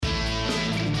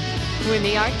When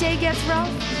the art day gets rough,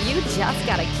 you just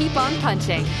gotta keep on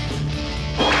punching.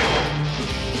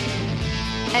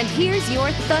 And here's your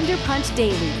Thunder Punch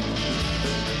Daily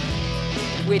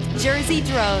with Eliott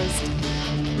Drozd.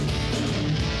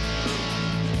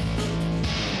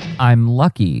 I'm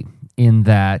lucky in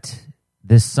that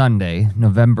this Sunday,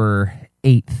 November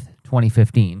 8th,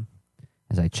 2015,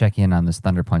 as I check in on this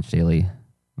Thunder Punch Daily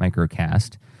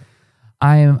microcast,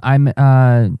 I'm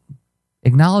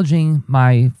acknowledging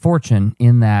my fortune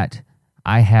in that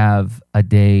I have a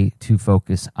day to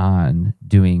focus on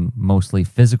doing mostly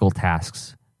physical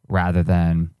tasks rather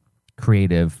than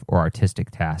creative or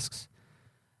artistic tasks.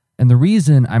 And the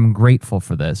reason I'm grateful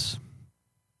for this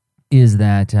is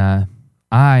that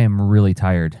I am really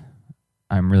tired.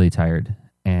 I'm really tired.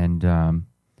 And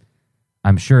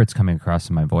I'm sure it's coming across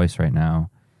in my voice right now.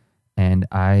 And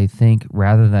I think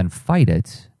rather than fight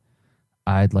it,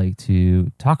 I'd like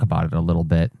to talk about it a little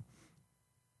bit,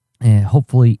 and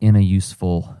hopefully in a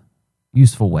useful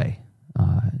way,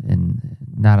 and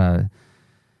not a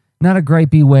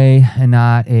gripey way, and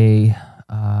not a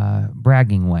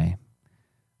bragging way.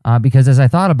 Because as I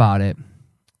thought about it,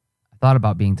 I thought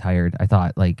about being tired. I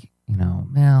thought, you've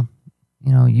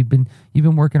been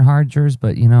working hard, Jers,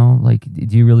 but do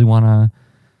you really want to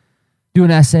do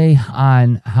an essay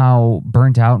on how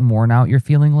burnt out and worn out you're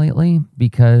feeling lately?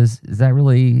 Because is that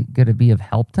really going to be of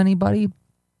help to anybody?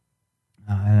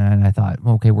 And I thought,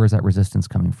 well, okay, where's that resistance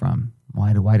coming from?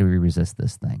 Why do we resist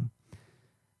this thing?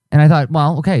 And I thought,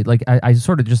 well, okay, I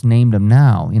sort of just named them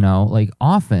now.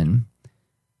 Often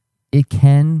it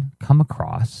can come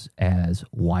across as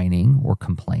whining or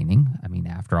complaining. I mean,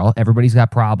 after all, everybody's got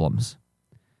problems.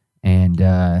 And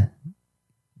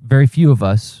very few of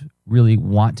us really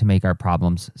want to make our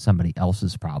problems somebody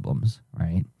else's problems,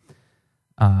 right?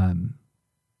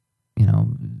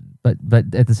 But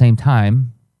at the same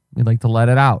time, we like to let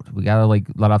it out. We gotta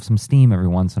let off some steam every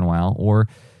once in a while, or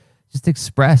just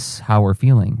express how we're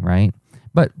feeling, right?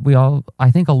 But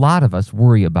I think a lot of us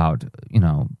worry about,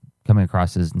 coming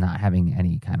across as not having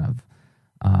any kind of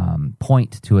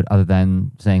point to it other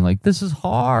than saying this is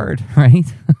hard, right?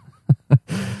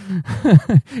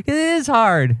 It is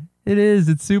hard. It is.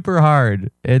 It's super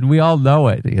hard, and we all know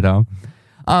it. The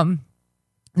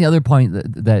other point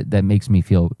that makes me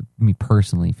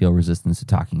personally feel resistance to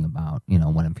talking about,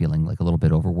 when I'm feeling a little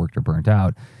bit overworked or burnt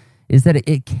out, is that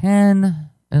it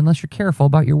can, unless you're careful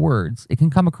about your words, it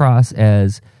can come across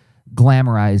as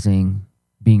glamorizing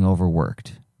being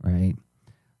overworked, right?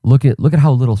 Look at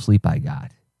how little sleep I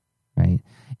got, right?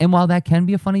 And while that can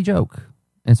be a funny joke,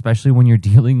 especially when you're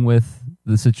dealing with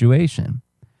the situation,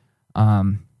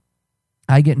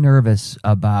 I get nervous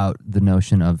about the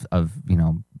notion of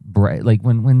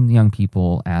when young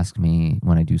people ask me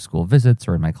when I do school visits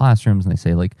or in my classrooms, and they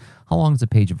say how long does a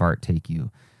page of art take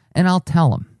you? And I'll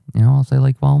tell them, I'll say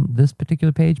well, this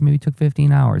particular page maybe took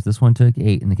 15 hours. This one took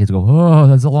 8. And the kids go, oh,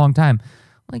 that's a long time.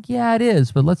 Yeah, it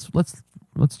is. But let's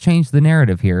change the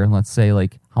narrative here. And let's say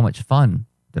how much fun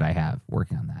did I have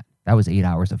working on that? That was 8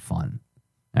 hours of fun,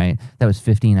 right? That was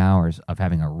 15 hours of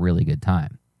having a really good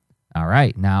time. All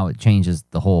right, now it changes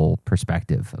the whole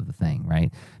perspective of the thing, right?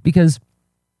 Because,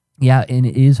 yeah, and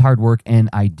it is hard work, and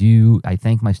I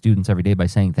thank my students every day by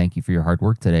saying thank you for your hard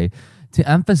work today, to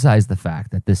emphasize the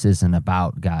fact that this isn't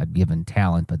about God-given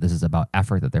talent, but this is about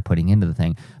effort that they're putting into the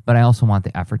thing. But I also want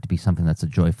the effort to be something that's a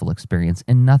joyful experience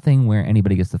and nothing where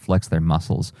anybody gets to flex their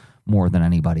muscles more than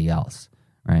anybody else,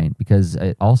 right? Because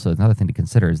also another thing to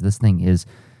consider is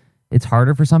it's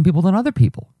harder for some people than other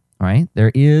people. Right?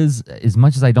 There is, as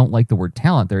much as I don't like the word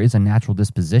talent, there is a natural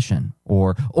disposition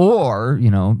or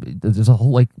there's a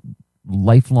whole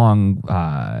lifelong,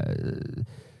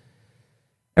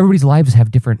 everybody's lives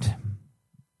have different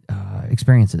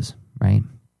experiences, right?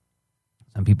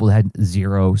 Some people had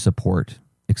zero support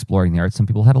exploring the arts. Some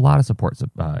people had a lot of support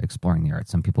exploring the arts.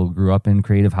 Some people grew up in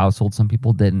creative households. Some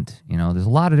people didn't. There's a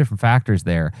lot of different factors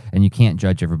there, and you can't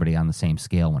judge everybody on the same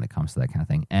scale when it comes to that kind of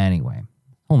thing. Anyway,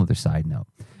 whole other side note.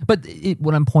 But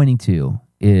what I'm pointing to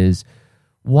is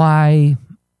why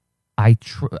I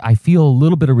feel a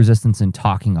little bit of resistance in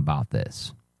talking about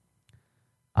this.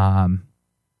 And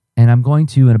I'm going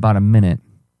to, in about a minute,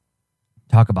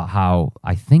 talk about how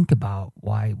I think about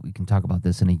why we can talk about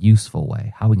this in a useful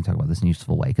way,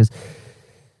 Because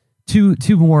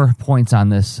two more points on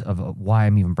this of why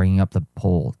I'm even bringing up the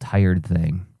whole tired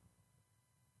thing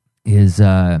is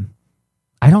I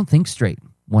don't think straight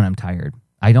when I'm tired.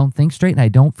 I don't think straight, and I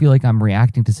don't feel like I'm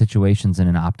reacting to situations in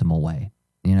an optimal way.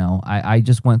 I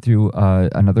just went through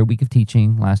another week of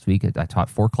teaching last week. I taught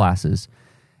 4 classes,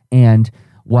 and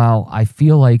while I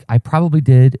feel like I probably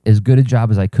did as good a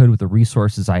job as I could with the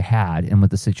resources I had and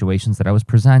with the situations that I was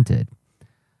presented,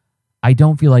 I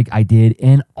don't feel like I did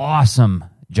an awesome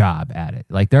job at it.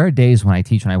 Like there are days when I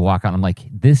teach, when I walk out, I'm like,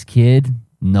 this kid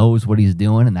knows what he's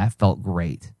doing, and that felt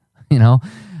great.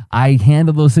 I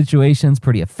handled those situations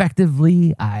pretty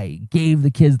effectively. I gave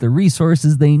the kids the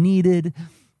resources they needed.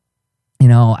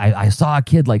 I saw a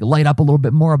kid like light up a little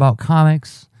bit more about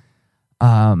comics. There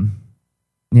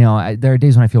are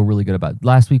days when I feel really good about it.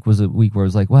 Last week was a week where I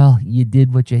was like, well, you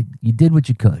did what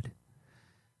you could.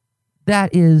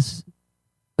 That is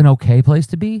an okay place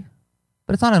to be,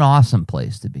 but it's not an awesome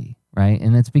place to be, right?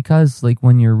 And it's because like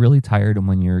when you're really tired and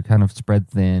when you're kind of spread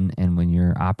thin and when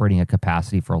you're operating at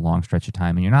capacity for a long stretch of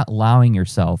time and you're not allowing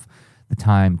yourself the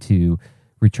time to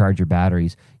recharge your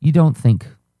batteries, you don't think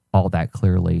all that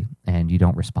clearly and you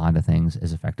don't respond to things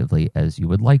as effectively as you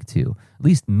would like to. At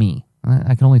least me.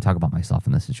 I can only talk about myself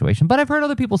in this situation, but I've heard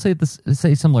other people say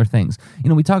similar things.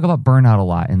 We talk about burnout a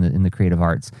lot in the creative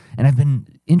arts, and I've been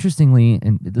interestingly,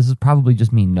 and this is probably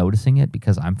just me noticing it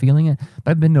because I'm feeling it, but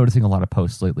I've been noticing a lot of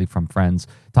posts lately from friends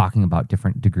talking about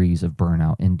different degrees of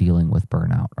burnout and dealing with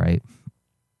burnout, right?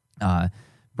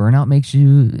 Burnout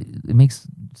makes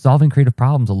solving creative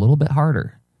problems a little bit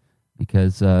harder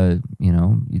because,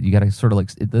 you got to sort of like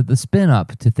the spin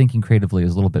up to thinking creatively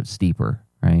is a little bit steeper,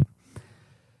 right?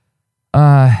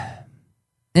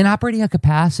 And operating at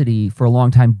capacity for a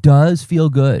long time does feel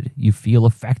good. You feel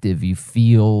effective. You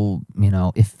feel,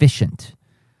 efficient.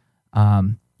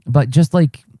 But just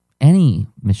like any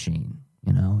machine,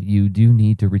 you do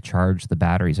need to recharge the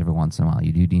batteries every once in a while.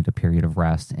 You do need a period of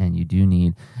rest, and you do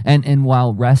need, and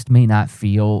while rest may not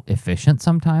feel efficient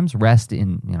sometimes, rest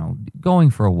in,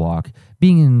 going for a walk,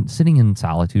 sitting in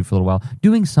solitude for a little while,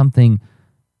 doing something,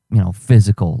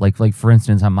 physical. Like for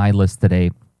instance, on my list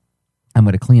today, I'm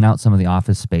going to clean out some of the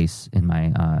office space in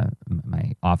my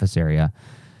office area.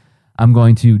 I'm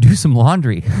going to do some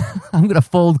laundry. I'm going to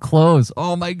fold clothes.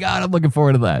 Oh my God, I'm looking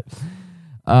forward to that.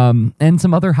 And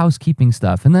some other housekeeping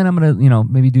stuff. And then I'm going to,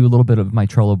 maybe do a little bit of my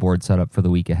Trello board setup for the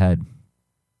week ahead.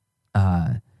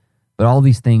 But all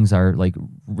these things are like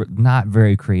not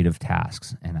very creative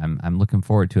tasks, and I'm looking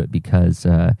forward to it because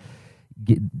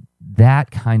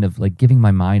that kind of like giving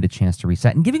my mind a chance to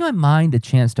reset and giving my mind a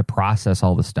chance to process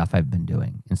all the stuff I've been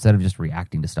doing instead of just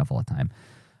reacting to stuff all the time.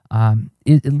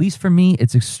 At least for me,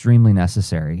 it's extremely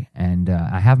necessary, and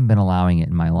I haven't been allowing it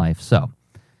in my life. So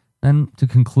then to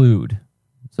conclude,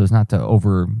 so as not to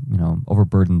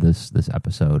overburden this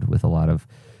episode with a lot of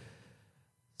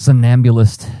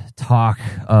somnambulist talk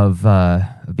of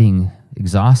being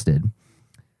exhausted,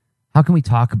 how can we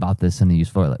talk about this in a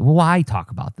useful way? Like, why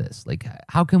talk about this? Like,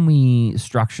 how can we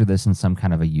structure this in some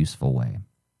kind of a useful way?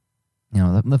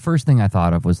 The first thing I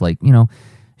thought of was like,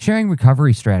 sharing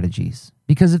recovery strategies.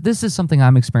 Because if this is something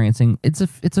I'm experiencing, it's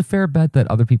a fair bet that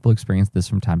other people experience this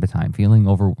from time to time, feeling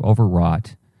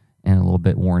overwrought and a little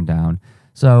bit worn down.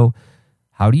 So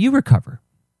how do you recover?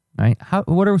 Right?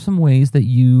 What are some ways that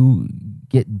you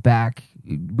get back,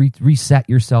 reset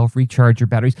yourself, recharge your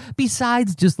batteries,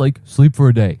 besides just like sleep for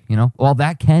a day? Well,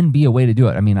 that can be a way to do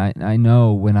it. I mean, I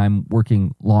know when I'm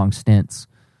working long stints,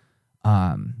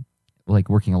 like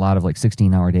working a lot of like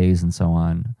 16-hour days and so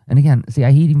on. And again, see,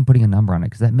 I hate even putting a number on it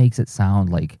because that makes it sound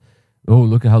like, oh,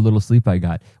 look at how little sleep I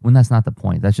got. When that's not the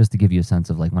point. That's just to give you a sense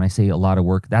of like when I say a lot of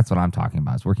work, that's what I'm talking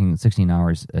about. It's working 16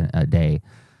 hours a day,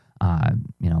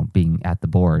 being at the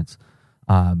boards.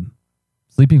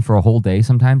 Sleeping for a whole day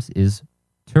sometimes is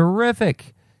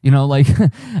terrific. I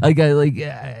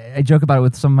joke about it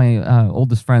with some of my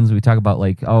oldest friends. We talk about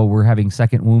like, oh, we're having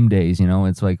second womb days.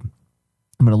 It's like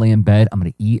I'm going to lay in bed, I'm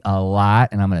going to eat a lot,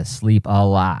 and I'm going to sleep a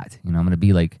lot. I'm going to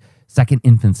be like second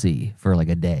infancy for like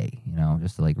a day,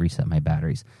 just to like reset my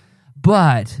batteries.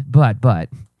 But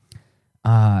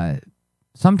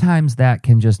sometimes that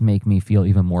can just make me feel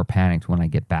even more panicked when I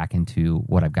get back into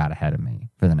what I've got ahead of me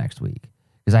for the next week.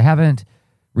 Because I haven't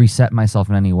reset myself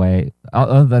in any way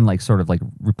other than like sort of like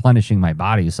replenishing my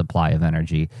body's supply of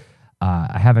energy.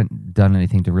 I haven't done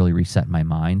anything to really reset my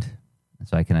mind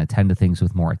so I can attend to things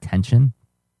with more attention.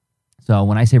 So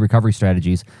when I say recovery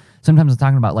strategies, sometimes I'm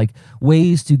talking about like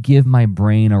ways to give my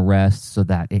brain a rest so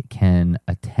that it can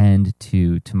attend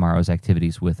to tomorrow's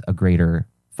activities with a greater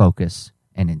focus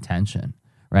and intention,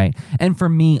 right? And for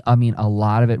me, I mean, a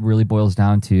lot of it really boils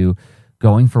down to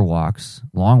going for walks,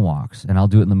 long walks, and I'll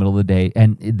do it in the middle of the day.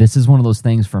 And this is one of those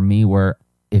things for me where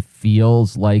it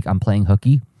feels like I'm playing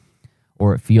hooky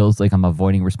or it feels like I'm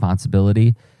avoiding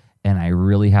responsibility, and I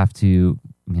really have to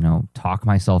talk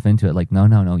myself into it. Like,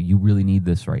 no, you really need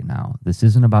this right now. This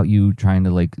isn't about you trying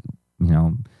to like,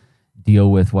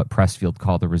 deal with what Pressfield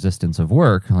called the resistance of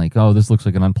work. Like, oh, this looks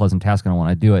like an unpleasant task. I don't want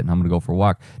to do it, and I'm going to go for a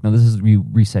walk. No, this is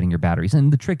resetting your batteries.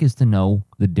 And the trick is to know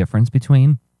the difference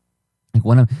between like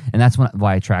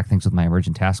why I track things with my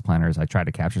Emergent task planner is I try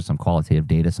to capture some qualitative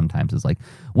data sometimes. It's like,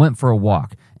 went for a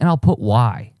walk, and I'll put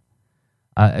why.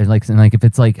 Like if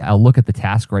it's like I'll look at the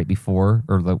task right before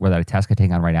or where that task I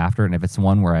take on right after, and if it's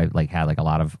one where I like had like a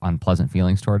lot of unpleasant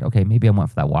feelings toward, okay, maybe I went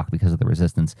for that walk because of the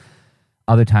resistance.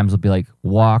 Other times it'll be like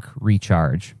walk,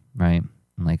 recharge, right?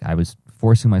 And like I was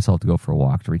forcing myself to go for a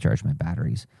walk to recharge my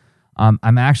batteries.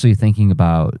 I'm actually thinking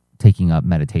about taking up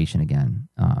meditation again,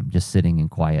 just sitting in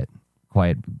quiet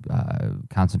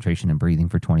concentration and breathing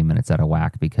for 20 minutes at a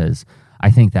whack, because I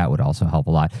think that would also help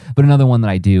a lot. But another one that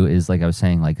I do is, like I was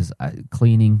saying, like is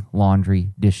cleaning,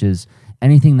 laundry, dishes,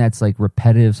 anything that's like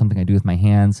repetitive, something I do with my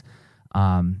hands,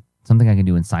 something I can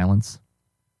do in silence.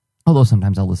 Although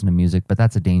sometimes I'll listen to music, but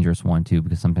that's a dangerous one too,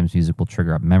 because sometimes music will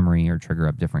trigger up memory or trigger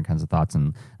up different kinds of thoughts,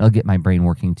 and it'll get my brain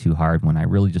working too hard when I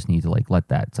really just need to like let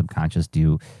that subconscious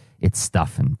do its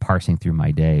stuff and parsing through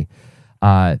my day.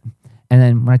 And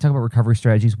then when I talk about recovery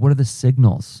strategies, what are the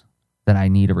signals that I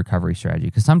need a recovery strategy?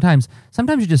 Because sometimes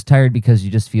you're just tired because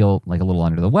you just feel like a little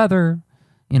under the weather,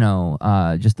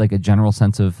 just like a general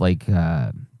sense of like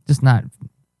just not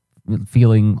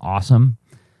feeling awesome.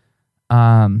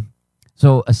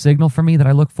 So a signal for me that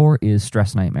I look for is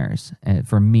stress nightmares,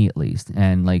 for me at least.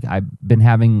 And like I've been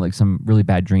having like some really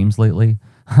bad dreams lately.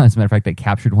 As a matter of fact, I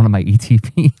captured one of my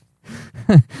ETP,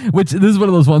 which this is one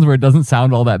of those ones where it doesn't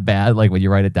sound all that bad, like when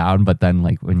you write it down, but then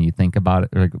like when you think about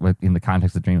it, like in the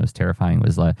context of the dream, it was terrifying. It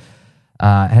was like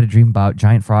I had a dream about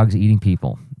giant frogs eating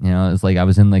people. It was like I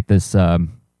was in like this one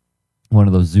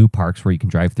of those zoo parks where you can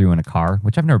drive through in a car,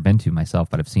 which I've never been to myself,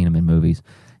 but I've seen them in movies.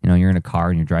 You're in a car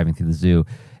and you're driving through the zoo.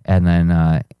 And then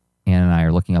Ann and I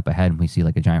are looking up ahead, and we see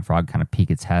like a giant frog kind of peek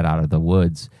its head out of the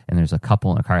woods. And there's a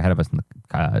couple in a car ahead of us, and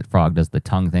the frog does the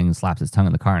tongue thing and slaps its tongue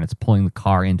in the car, and it's pulling the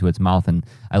car into its mouth. And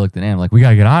I looked at Ann, like, we got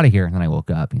to get out of here. And then I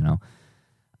woke up,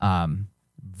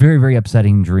 Very, very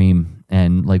upsetting dream.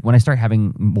 And like when I start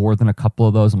having more than a couple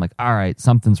of those, I'm like, all right,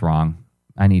 something's wrong.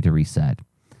 I need to reset.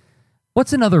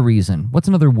 What's another reason? What's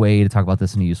another way to talk about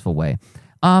this in a useful way?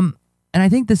 And I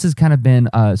think this has kind of been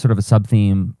sort of a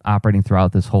sub-theme operating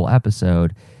throughout this whole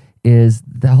episode, is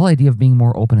the whole idea of being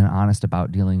more open and honest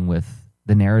about dealing with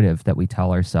the narrative that we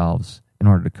tell ourselves in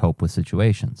order to cope with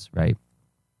situations, right?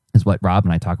 Is what Rob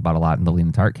and I talk about a lot in the Lean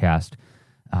and Tart cast,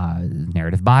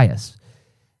 narrative bias.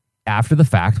 After the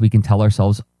fact, we can tell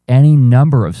ourselves any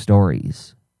number of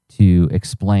stories to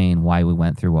explain why we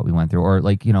went through what we went through. Or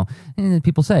like,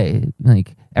 people say,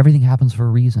 like, everything happens for a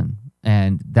reason.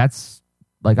 And that's,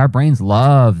 like, our brains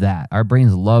love that. Our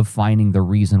brains love finding the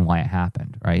reason why it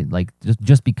happened, right? Like,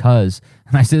 just because,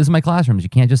 and I say this in my classrooms, you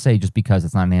can't just say just because.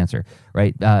 It's not an answer,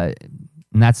 right? And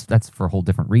that's for a whole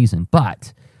different reason.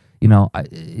 But,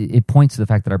 it points to the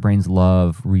fact that our brains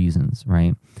love reasons,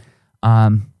 right?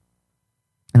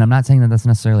 And I'm not saying that that's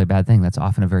necessarily a bad thing. That's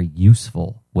often a very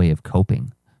useful way of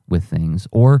coping with things,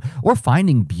 or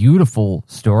finding beautiful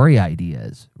story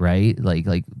ideas, right? Like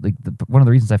one of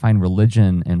the reasons I find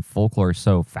religion and folklore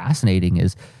so fascinating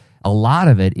is a lot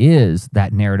of it is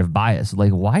that narrative bias.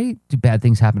 Like, why do bad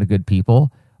things happen to good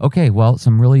people? Okay, well,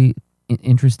 some really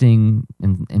interesting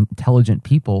and intelligent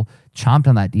people chomped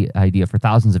on that idea for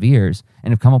thousands of years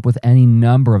and have come up with any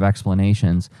number of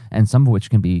explanations, and some of which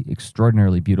can be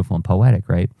extraordinarily beautiful and poetic,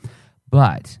 right?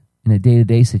 But in a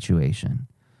day-to-day situation,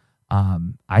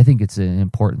 I think it's an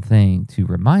important thing to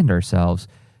remind ourselves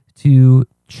to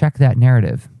check that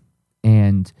narrative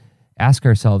and ask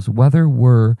ourselves whether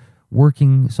we're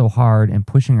working so hard and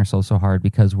pushing ourselves so hard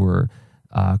because we're,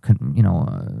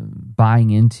 buying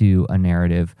into a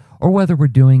narrative, or whether we're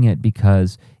doing it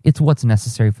because it's what's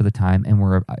necessary for the time and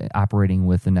we're operating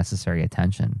with the necessary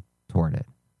attention toward it,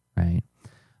 right?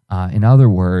 In other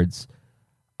words,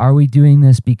 are we doing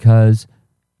this because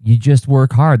you just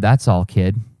work hard? That's all,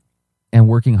 kid. And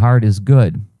working hard is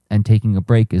good, and taking a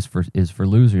break is for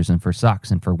losers and for sucks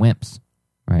and for wimps,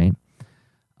 right?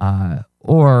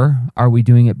 Or are we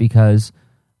doing it because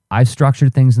I've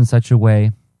structured things in such a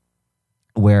way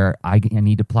where I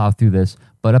need to plow through this,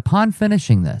 but upon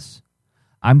finishing this,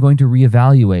 I'm going to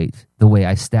reevaluate the way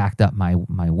I stacked up my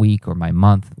week or my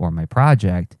month or my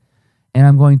project, and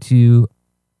I'm going to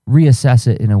reassess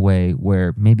it in a way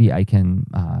where maybe I can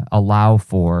allow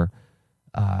for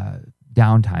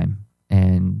downtime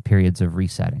and periods of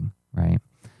resetting, right?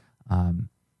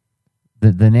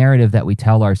 The narrative that we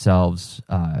tell ourselves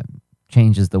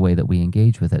changes the way that we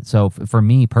engage with it. So for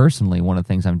me personally, one of the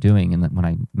things I'm doing, and when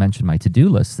I mentioned my to-do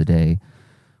list today,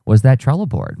 was that Trello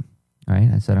board. right?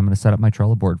 I said I'm going to set up my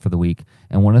Trello board for the week.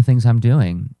 And one of the things I'm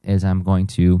doing is I'm going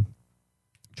to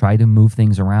try to move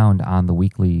things around on the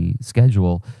weekly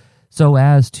schedule so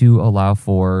as to allow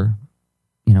for,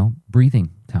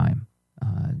 breathing time,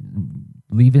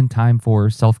 leave in time for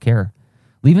self-care,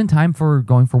 leave in time for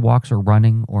going for walks or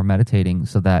running or meditating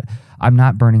so that I'm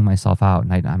not burning myself out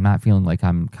and I'm not feeling like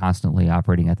I'm constantly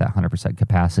operating at that 100%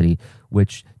 capacity,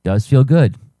 which does feel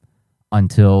good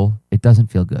until it doesn't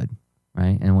feel good,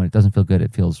 right? And when it doesn't feel good,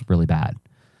 it feels really bad.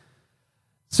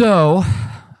 So,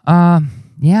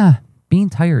 being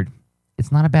tired,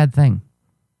 it's not a bad thing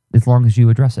as long as you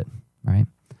address it, right?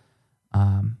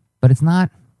 But it's not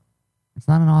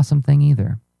an awesome thing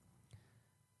either.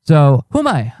 So, who am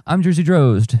I? I'm Jersey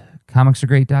Drozd,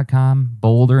 comicsaregreat.com,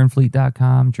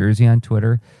 boulderandfleet.com, Jersey on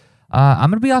Twitter. I'm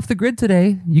going to be off the grid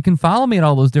today. You can follow me at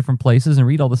all those different places and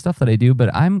read all the stuff that I do, but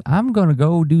I'm going to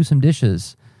go do some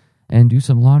dishes and do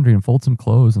some laundry and fold some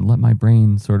clothes and let my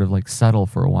brain sort of like settle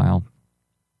for a while.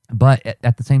 But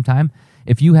at the same time,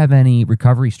 if you have any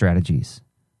recovery strategies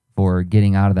for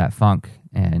getting out of that funk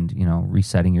and,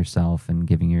 resetting yourself and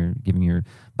giving your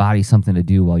body something to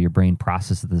do while your brain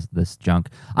processes this junk,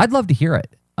 I'd love to hear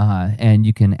it. And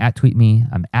you can @tweet me.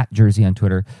 I'm @Jersey on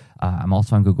Twitter. I'm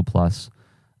also on Google+.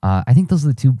 I think those are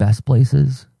the two best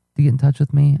places to get in touch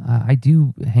with me. I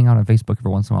do hang out on Facebook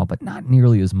every once in a while, but not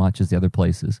nearly as much as the other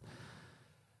places.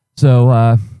 So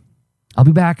I'll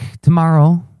be back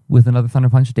tomorrow with another Thunder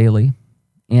Punch Daily.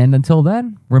 And until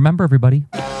then, remember, everybody.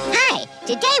 Hi,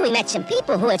 today we met some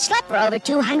people who had slept for over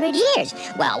 200 years.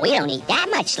 Well, we don't need that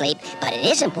much sleep, but it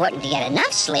is important to get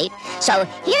enough sleep. So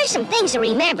here's some things to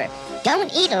remember. Don't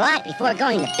eat a lot before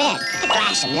going to bed. A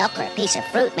glass of milk or a piece of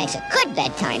fruit makes a good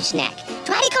bedtime snack.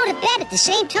 Try to go to bed at the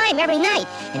same time every night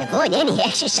and avoid any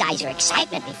exercise or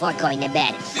excitement before going to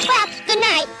bed. Well, good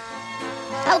night.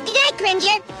 Oh, good night,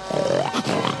 Cringer.